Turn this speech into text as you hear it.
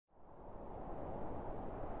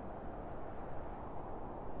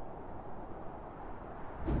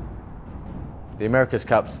The America's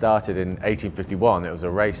Cup started in 1851. It was a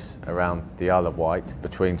race around the Isle of Wight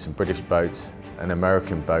between some British boats and an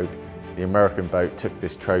American boat. The American boat took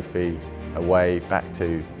this trophy away back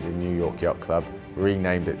to the New York Yacht Club,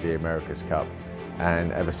 renamed it the America's Cup,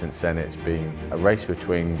 and ever since then it's been a race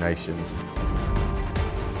between nations.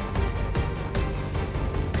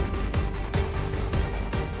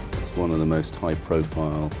 It's one of the most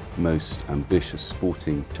high-profile, most ambitious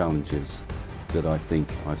sporting challenges that I think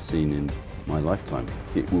I've seen in my lifetime.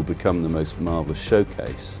 It will become the most marvellous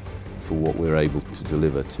showcase for what we're able to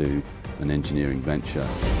deliver to an engineering venture.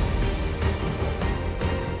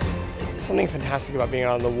 There's something fantastic about being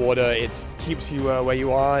out on the water. It keeps you where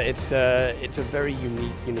you are. It's a very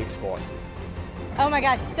unique sport. Oh my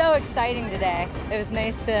God, so exciting today. It was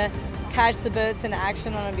nice to catch the boats in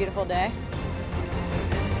action on a beautiful day.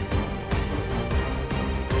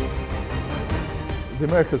 The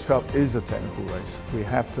America's Cup is a technical race. We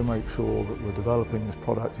have to make sure that we're developing this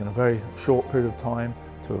product in a very short period of time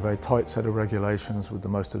to a very tight set of regulations with the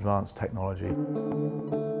most advanced technology.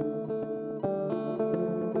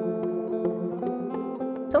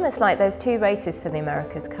 It's almost like there's two races for the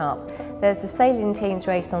America's Cup. There's the sailing team's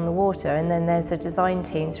race on the water, and then there's the design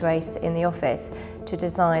team's race in the office to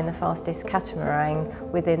design the fastest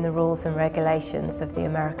catamaran within the rules and regulations of the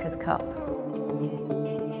America's Cup.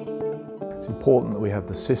 It's important that we have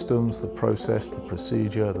the systems, the process, the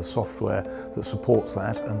procedure, the software that supports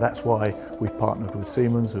that, and that's why we've partnered with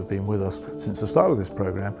Siemens, who've been with us since the start of this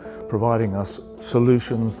program, providing us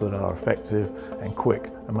solutions that are effective and quick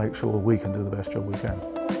and make sure we can do the best job we can.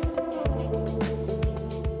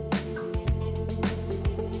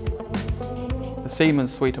 The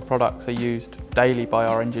Siemens suite of products are used daily by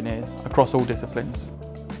our engineers across all disciplines.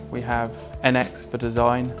 We have NX for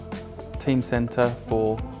design, Teamcenter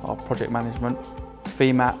for our project management,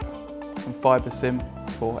 Femap and Fibersim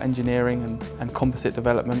for engineering and composite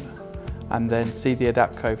development, and then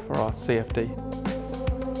CD-adapco for our CFD.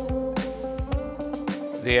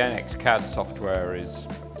 The NX CAD software is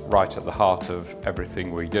right at the heart of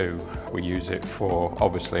everything we do. We use it for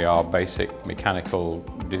obviously our basic mechanical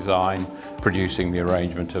design, producing the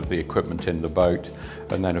arrangement of the equipment in the boat,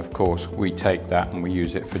 and then of course we take that and we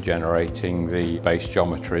use it for generating the base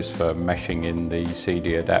geometries for meshing in the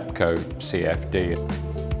CD-adapco CFD.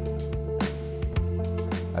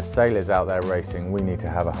 As sailors out there racing, we need to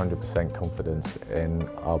have 100% confidence in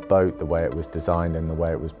our boat, the way it was designed and the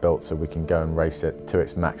way it was built, so we can go and race it to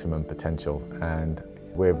its maximum potential. And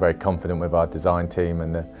we're very confident with our design team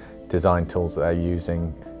and the design tools that they're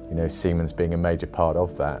using, you know, Siemens being a major part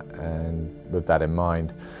of that. And with that in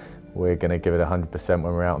mind, we're going to give it 100% when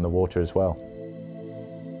we're out on the water as well.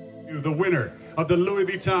 The winner of the Louis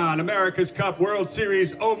Vuitton America's Cup World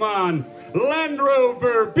Series Oman, Land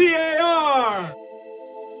Rover BAR.